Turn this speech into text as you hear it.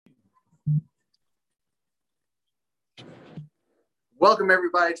Welcome,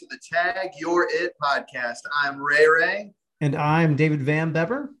 everybody, to the Tag Your It podcast. I'm Ray Ray. And I'm David Van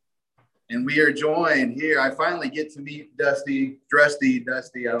Beber. And we are joined here. I finally get to meet Dusty Drangle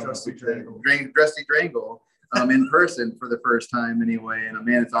in person for the first time anyway. And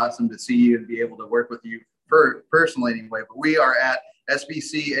man, it's awesome to see you and be able to work with you personally anyway. But we are at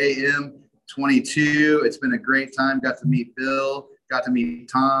SBC AM 22. It's been a great time. Got to meet Bill, got to meet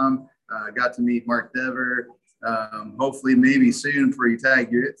Tom, got to meet Mark Dever. Hopefully maybe soon for you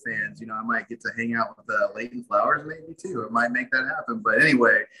Tag Your It fans, I might get to hang out with Leighton Flowers maybe too. It might make that happen. But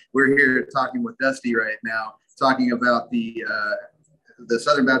anyway, we're here talking with Dusty right now, talking about the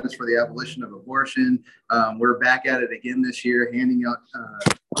Southern Baptist for the Abolition of Abortion. We're back at it again this year, handing out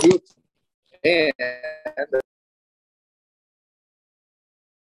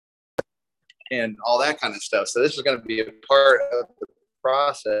and all that kind of stuff. So this is going to be a part of the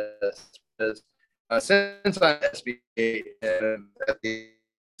process. Since I'm SBA at the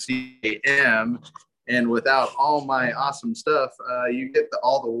CAM, and without all my awesome stuff, you get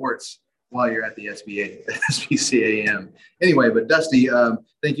all the warts while you're at the SBCAM. Anyway, but Dusty,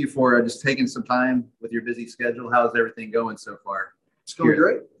 thank you for just taking some time with your busy schedule. How's everything going so far? It's going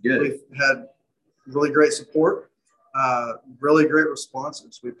great. Good. We've had really great support, really great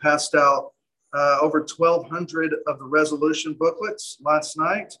responses. We passed out over 1,200 of the resolution booklets last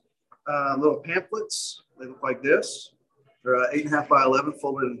night. Little pamphlets. They look like this. They're 8.5 by 11,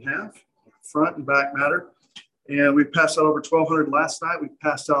 folded in half, front and back matter. And we passed out over 1,200 last night. We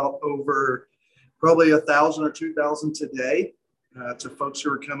passed out over probably 1,000 or 2,000 today to folks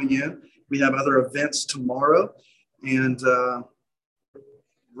who are coming in. We have other events tomorrow, and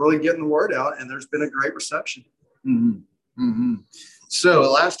really getting the word out. And there's been a great reception. Mm-hmm. Mm-hmm. So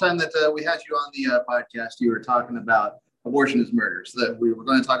last time that we had you on the podcast, you were talking about abortion is murder. So that we were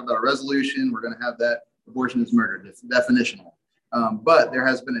going to talk about a resolution. We're going to have that abortion is murder. It's definitional. But there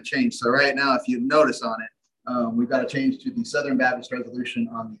has been a change. So right now, if you notice on it, we've got a change to the Southern Baptist resolution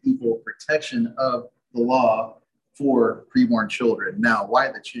on the equal protection of the law for preborn children. Now,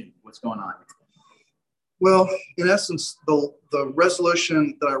 why the change? What's going on? Well, in essence, the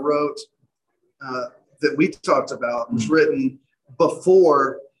resolution that I wrote that we talked about was written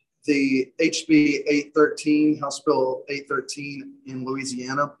before the HB 813, House Bill 813 in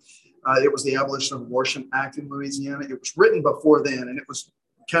Louisiana. It was the Abolition of Abortion Act in Louisiana. It was written before then, and it was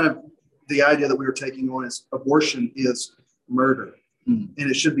kind of the idea that we were taking on is abortion is murder, and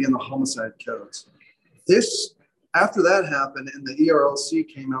it should be in the homicide codes. After that happened, and the ERLC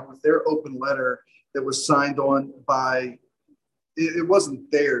came out with their open letter that was signed on by, it wasn't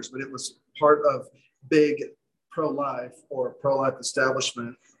theirs, but it was part of big pro-life or pro-life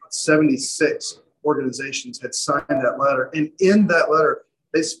establishment. 76 organizations had signed that letter. And in that letter,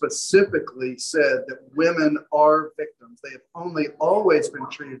 they specifically said that women are victims. They have always been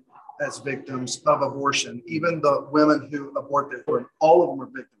treated as victims of abortion. Even the women who abort their children, all of them are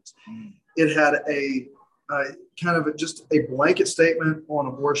victims. It had a kind of just a blanket statement on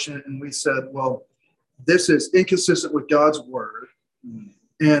abortion. And we said, well, this is inconsistent with God's word.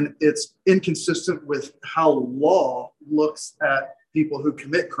 And it's inconsistent with how law looks at people who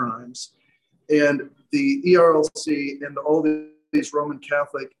commit crimes. And the ERLC and all these Roman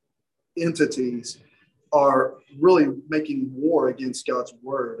Catholic entities are really making war against God's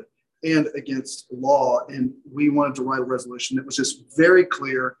word and against law. And we wanted to write a resolution that was just very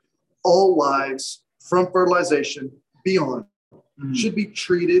clear. All lives from fertilization beyond should be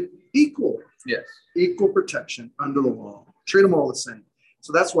treated equal. Yes. Equal protection under the law. Treat them all the same.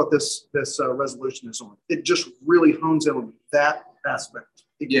 So that's what this resolution is on. It just really hones in on that aspect.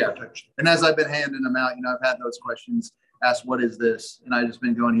 Protection. And as I've been handing them out, I've had those questions asked, what is this? And I just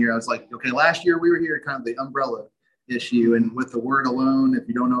been going here. I was like, okay, last year we were here kind of the umbrella issue. And with the word alone, if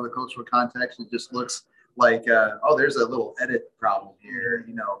you don't know the cultural context, it just looks like, there's a little edit problem here,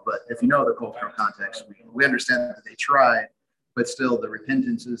 but if you know the cultural context, we understand that they tried, but still the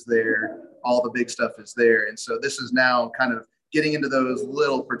repentance is there. All the big stuff is there. And so this is now kind of getting into those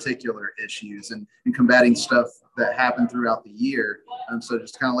little particular issues and combating stuff that happened throughout the year. So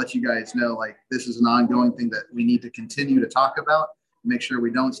just to kind of let you guys know, like, this is an ongoing thing that we need to continue to talk about, make sure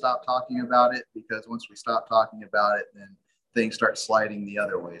we don't stop talking about it, because once we stop talking about it, then things start sliding the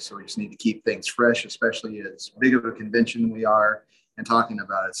other way. So we just need to keep things fresh, especially as big of a convention we are and talking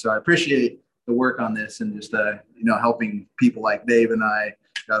about it. So I appreciate the work on this and just, helping people like Dave and I,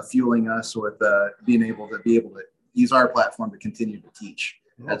 fueling us with being able to use our platform to continue to teach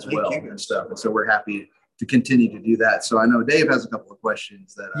as well and stuff. And so we're happy to continue to do that. So I know Dave has a couple of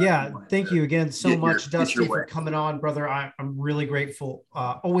questions that. Thank you again so much, Dusty, for way. coming on, brother. I'm really grateful.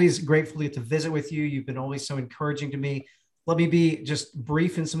 Always grateful to get to visit with you. You've been always so encouraging to me. Let me be just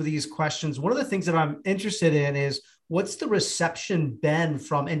brief in some of these questions. One of the things that I'm interested in is what's the reception been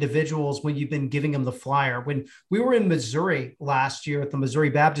from individuals when you've been giving them the flyer? When we were in Missouri last year at the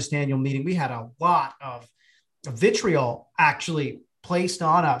Missouri Baptist annual meeting, we had a lot of vitriol actually placed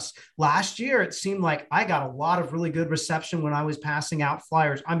on us. Last year, it seemed like I got a lot of really good reception when I was passing out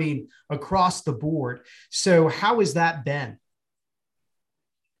flyers. I mean, across the board. So how has that been?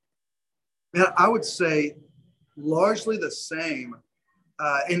 Man, I would say largely the same.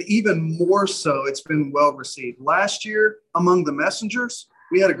 And even more so, it's been well received. Last year, among the messengers,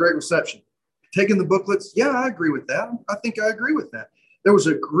 we had a great reception. Taking the booklets, yeah, I agree with that. I think I agree with that. There was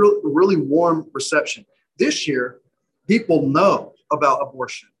a really warm reception. This year, people know about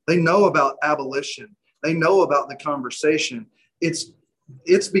abortion. They know about abolition. They know about the conversation.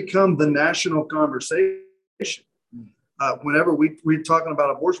 It's become the national conversation. Whenever we're talking about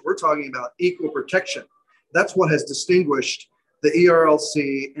abortion, we're talking about equal protection. That's what has distinguished the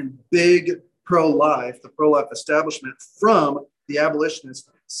ERLC and big pro-life, the pro-life establishment from the abolitionists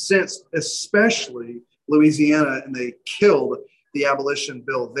since especially Louisiana, and they killed the abolition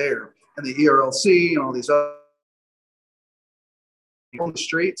bill there. And the ERLC and all these other on the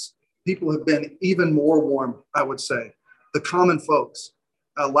streets, people have been even more warm, I would say. The common folks.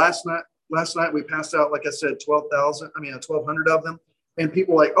 Last night we passed out, like I said, 1,200 of them. And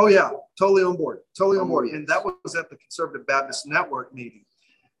people were like, oh yeah, totally on board. And that was at the Conservative Baptist Network meeting.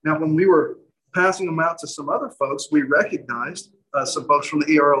 Now, when we were passing them out to some other folks, we recognized some folks from the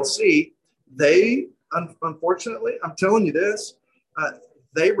ERLC. They, unfortunately, I'm telling you this,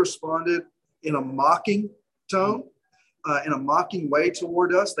 they responded in a mocking tone, in a mocking way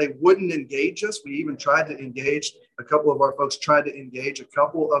toward us. They wouldn't engage us. We even tried to engage. A couple of our folks tried to engage a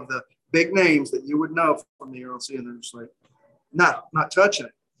couple of the big names that you would know from the ERLC, and they're just like, not touching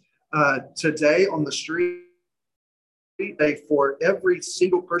it. Today on the street, for every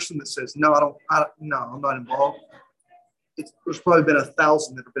single person that says, no, I'm not involved, there's probably been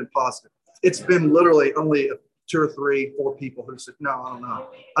 1,000 that have been positive. It's been literally only 2 or 3, 4 people who said, no, I don't know.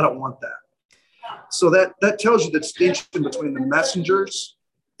 I don't want that. So that tells you the distinction between the messengers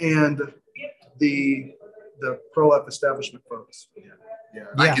and the pro-life establishment folks. Yeah.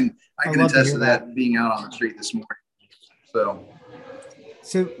 I can attest to that being out on the street this morning.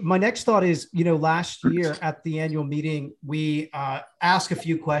 So my next thought is, last year at the annual meeting, we asked a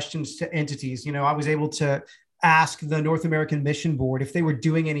few questions to entities. I was able to ask the North American Mission Board if they were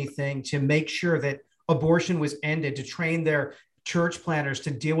doing anything to make sure that abortion was ended, to train their church planners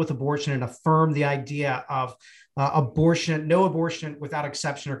to deal with abortion and affirm the idea of no abortion without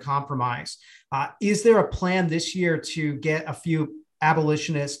exception or compromise. Is there a plan this year to get a few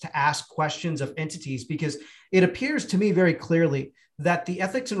abolitionists to ask questions of entities? Because it appears to me very clearly that the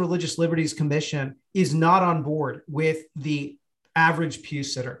Ethics and Religious Liberties Commission is not on board with the average pew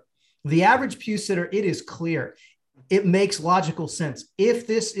sitter. The average pew sitter, it is clear. It makes logical sense. If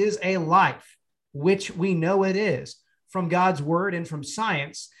this is a life, which we know it is from God's word and from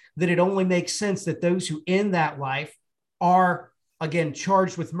science, that it only makes sense that those who end that life are, again,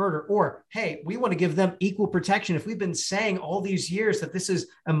 charged with murder, or, hey, we want to give them equal protection. If we've been saying all these years that this is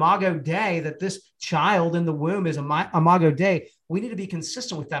Imago Dei, that this child in the womb is Imago Dei, we need to be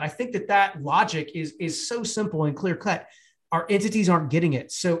consistent with that. I think that logic is so simple and clear cut. Our entities aren't getting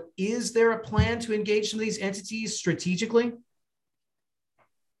it. So is there a plan to engage some of these entities strategically?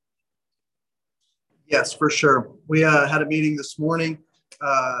 Yes, for sure. We had a meeting this morning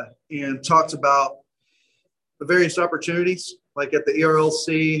and talked about the various opportunities, like at the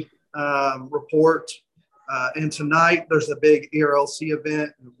ERLC report. And tonight there's a big ERLC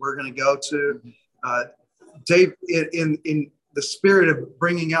event we're going to go to. Dave, in the spirit of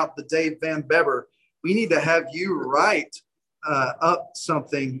bringing out the Dave Van Beber, we need to have you write up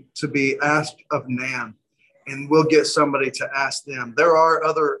something to be asked of NAM, and we'll get somebody to ask them. There are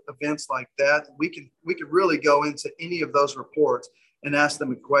other events like that. We could really go into any of those reports and ask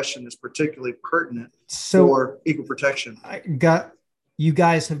them a question that's particularly pertinent for equal protection. You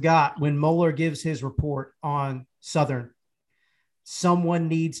guys have got, when Mohler gives his report on Southern, someone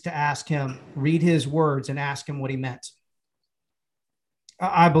needs to ask him, read his words and ask him what he meant.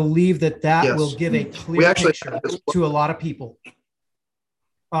 I believe that yes. will give a clear picture to a lot of people.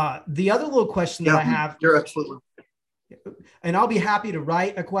 The other little question that I have, you're absolutely, and I'll be happy to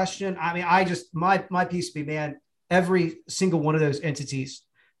write a question. I mean, my piece would be, man, every single one of those entities,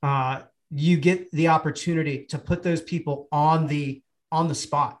 you get the opportunity to put those people on the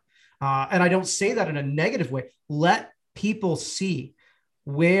spot. And I don't say that in a negative way. Let people see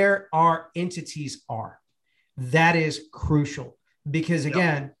where our entities are. That is crucial because,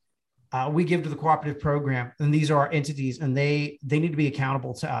 again, we give to the cooperative program, and these are our entities, and they need to be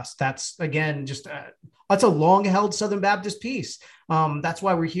accountable to us. That's, again, just that's a long held Southern Baptist piece. That's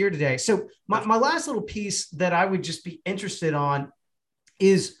why we're here today. So my last little piece that I would just be interested on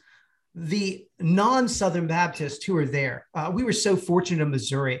is the non-Southern Baptists who are there. We were so fortunate in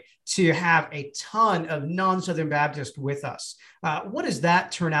Missouri to have a ton of non-Southern Baptists with us. What has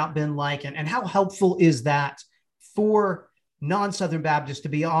that turnout been like, and how helpful is that for non-Southern Baptists to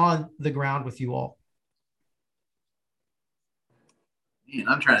be on the ground with you all? Man,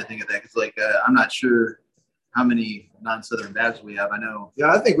 I'm trying to think of that because, I'm not sure how many non-Southern Baptists we have. I know.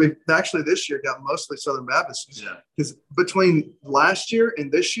 Yeah, I think we've actually this year got mostly Southern Baptists. Yeah. Because between last year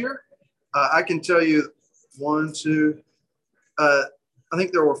and this year, I can tell you I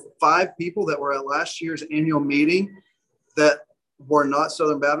think there were 5 people that were at last year's annual meeting that were not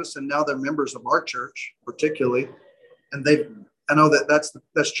Southern Baptists, and now they're members of our church, particularly. And I know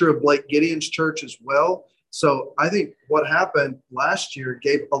that's true of Blake Gideon's church as well. So I think what happened last year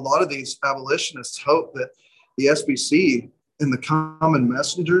gave a lot of these abolitionists hope that the SBC and the common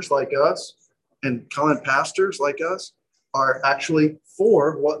messengers like us and common pastors like us are actually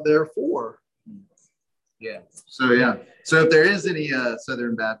for what they're for. Yeah. So if there is any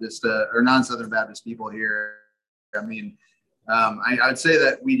Southern Baptist or non-Southern Baptist people here, I mean, I'd say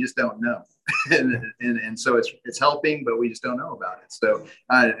that we just don't know. and so it's helping, but we just don't know about it. So,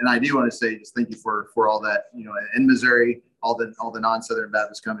 and I do want to say just thank you for all that, in Missouri, all the non-Southern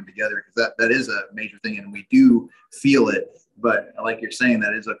Baptists coming together, because that is a major thing, and we do feel it. But like you're saying,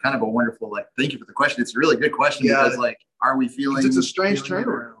 that is a kind of a wonderful, thank you for the question. It's a really good question because are we feeling? It's a strange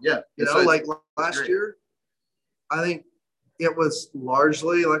turnaround. Yeah. Last year, I think it was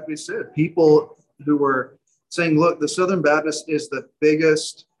largely, like we said, people who were saying, look, the Southern Baptist is the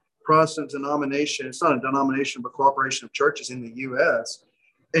biggest Protestant denomination. It's not a denomination, but cooperation of churches in the U.S.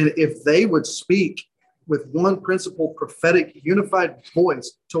 And if they would speak with one principled, prophetic, unified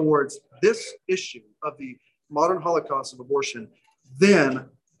voice towards this issue of the modern Holocaust of abortion, then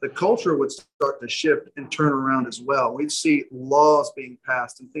the culture would start to shift and turn around as well. We'd see laws being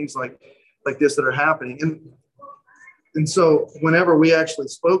passed and things like this that are happening. And so whenever we actually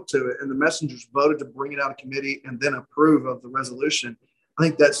spoke to it and the messengers voted to bring it out of committee and then approve of the resolution, I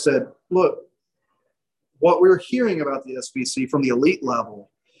think that said, look, what we're hearing about the SBC from the elite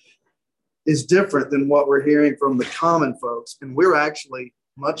level is different than what we're hearing from the common folks. And we're actually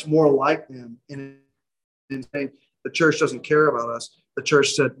much more like them in saying the church doesn't care about us. The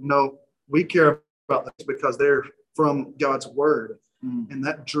church said, no, we care about this because they're from God's word. And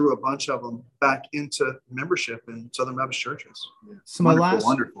that drew a bunch of them back into membership in Southern Baptist churches. Yeah. So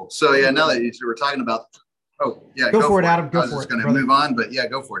wonderful. So now that we're talking about, go for it, Adam. Go for it. I was just going to move on, but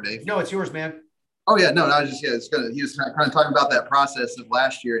go for it, Dave. No, it's yours, man. Oh yeah, no, I was just he was kind of talking about that process of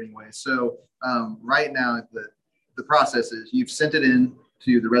last year anyway. So right now the process is you've sent it in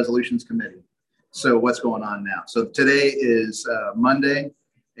to the resolutions committee. So what's going on now? So today is Monday,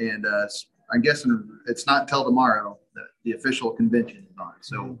 and I'm guessing it's not until tomorrow that the official convention is on.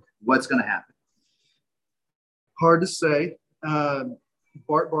 So what's going to happen? Hard to say.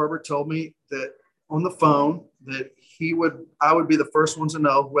 Bart Barber told me that on the phone that I would be the first one to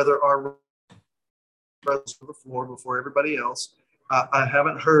know whether our presence on the floor before everybody else. I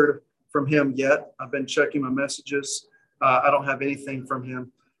haven't heard from him yet. I've been checking my messages. I don't have anything from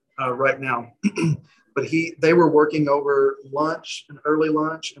him right now. But they were working over lunch, an early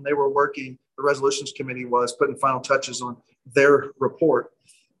lunch, and the resolutions committee was putting final touches on their report,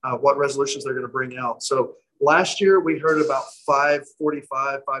 what resolutions they're going to bring out. So last year we heard about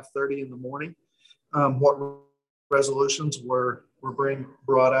 5:45, 5:30 in the morning, what resolutions were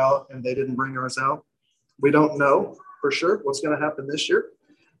brought out, and they didn't bring ours out. We don't know for sure what's going to happen this year.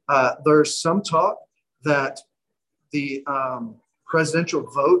 There's some talk that the presidential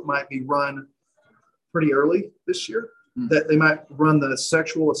vote might be run pretty early this year, that they might run the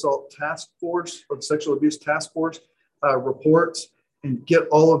sexual assault task force or the sexual abuse task force reports and get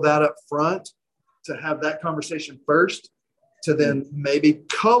all of that up front to have that conversation first, to then maybe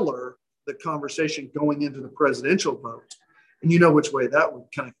color the conversation going into the presidential vote. And you know which way that would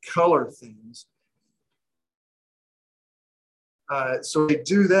kind of color things. So they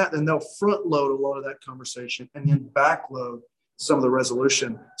do that, and they'll front load a lot of that conversation and then backload some of the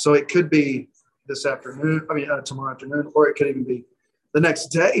resolution. So it could be tomorrow afternoon, or it could even be the next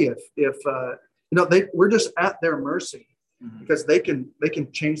day if we're just at their mercy, because they can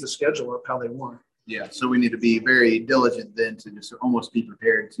change the schedule up how they want. Yeah, so we need to be very diligent then to just almost be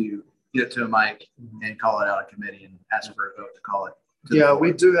prepared to get it to a mic and call it out of committee and ask for a vote to call it. Yeah,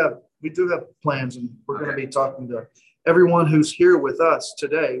 we do have plans, and we're going to be talking to everyone who's here with us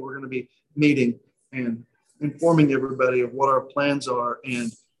today. We're going to be meeting and informing everybody of what our plans are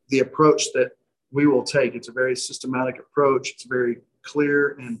and the approach that we will take. It's a very systematic approach. It's very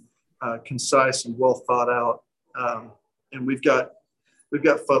clear and concise and well thought out. And we've got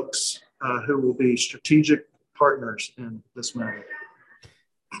folks who will be strategic partners in this matter.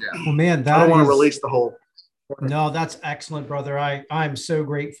 Yeah. Well, man, I don't want to release the whole. No, that's excellent, brother. I'm so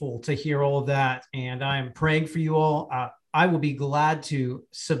grateful to hear all of that, and I'm praying for you all. I will be glad to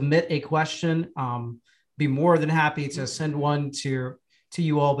submit a question. Be more than happy to send one to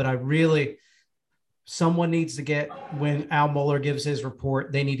you all, but someone needs to get, when Al Mohler gives his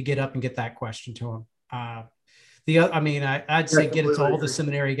report, they need to get up and get that question to him. I'd say get it to all the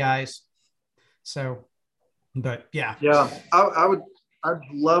seminary guys. So, but yeah. Yeah, I'd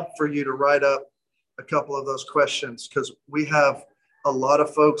love for you to write up a couple of those questions, because we have a lot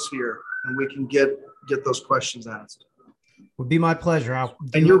of folks here and we can get those questions asked. Would be my pleasure.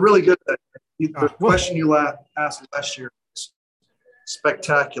 And you're really good at it. The question you asked last year was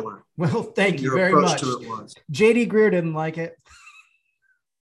spectacular. Well, thank you very much. JD Greer didn't like it.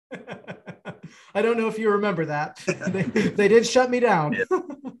 I don't know if you remember that. They did shut me down. Yeah.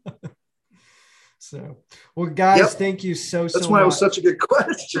 So, well, guys, thank you so much. That's why it was such a good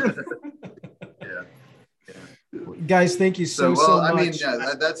question. Yeah. Guys, thank you so much. I mean,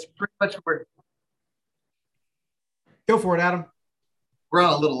 that's pretty much where. Go for it, Adam. We're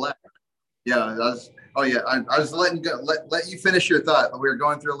on a little lag. Yeah, I was letting go, let you finish your thought. We're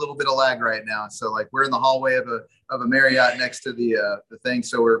going through a little bit of lag right now. So like we're in the hallway of a Marriott next to the thing.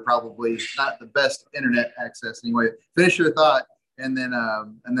 So we're probably not the best internet access anyway. Finish your thought, and then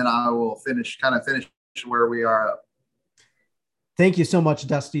I will finish where we are up. Thank you so much,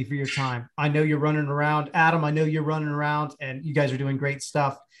 Dusty, for your time. I know you're running around. Adam, I know you're running around, and you guys are doing great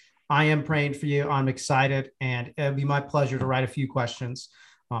stuff. I am praying for you. I'm excited, and it'll be my pleasure to write a few questions.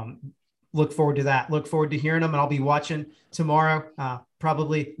 Look forward to that. Look forward to hearing them, and I'll be watching tomorrow.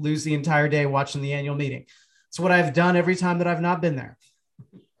 Probably lose the entire day watching the annual meeting. It's what I've done every time that I've not been there.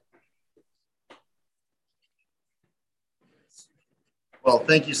 Well,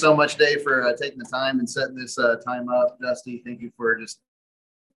 thank you so much, Dave, for taking the time and setting this time up. Dusty, thank you for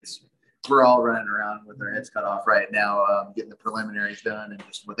we're all running around with our heads cut off right now, getting the preliminaries done, and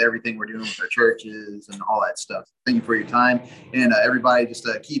just with everything we're doing with our churches and all that stuff. Thank you for your time, and everybody just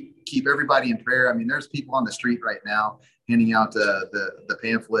keep everybody in prayer. I mean, there's people on the street right now handing out the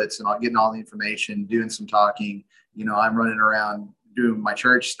pamphlets and getting all the information, doing some talking. You know, I'm running around doing my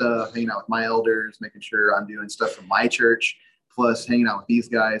church stuff, hanging out with my elders, making sure I'm doing stuff from my church, plus hanging out with these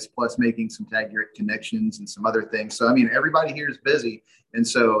guys, plus making some tag connections and some other things. So, I mean, everybody here is busy. And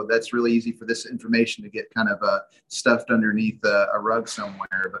so that's really easy for this information to get kind of stuffed underneath a rug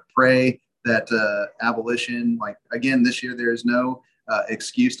somewhere. But pray that abolition, like, again, this year, there is no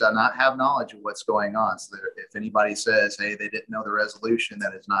excuse to not have knowledge of what's going on. So if anybody says, hey, they didn't know the resolution,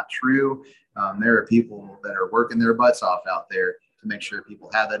 that is not true. There are people that are working their butts off out there to make sure people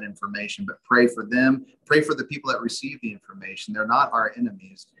have that information, but pray for them. Pray for the people that receive the information. They're not our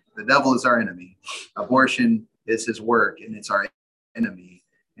enemies. The devil is our enemy. Abortion is his work, and it's our enemy.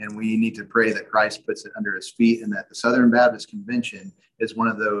 And we need to pray that Christ puts it under his feet, and that the Southern Baptist Convention is one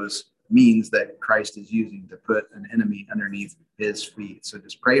of those means that Christ is using to put an enemy underneath his feet. So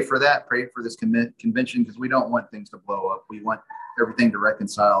just pray for that. Pray for this convention, because we don't want things to blow up. We want everything to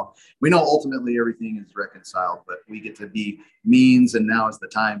reconcile. We know ultimately everything is reconciled, but we get to be means, and now is the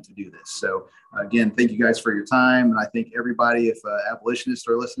time to do this. So again, thank you guys for your time. And I think everybody, if abolitionists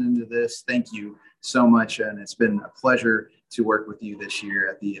are listening to this, thank you so much. And it's been a pleasure to work with you this year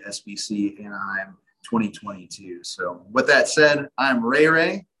at the SBC Anaheim 2022. So with that said, I'm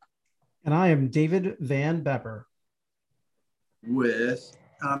Ray. And I am David Van Bepper. With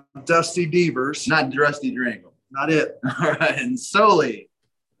Dusty Devers. Not Rusty Dringle. Not it. All right. And Soli.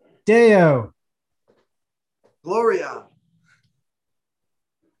 Deo. Gloria.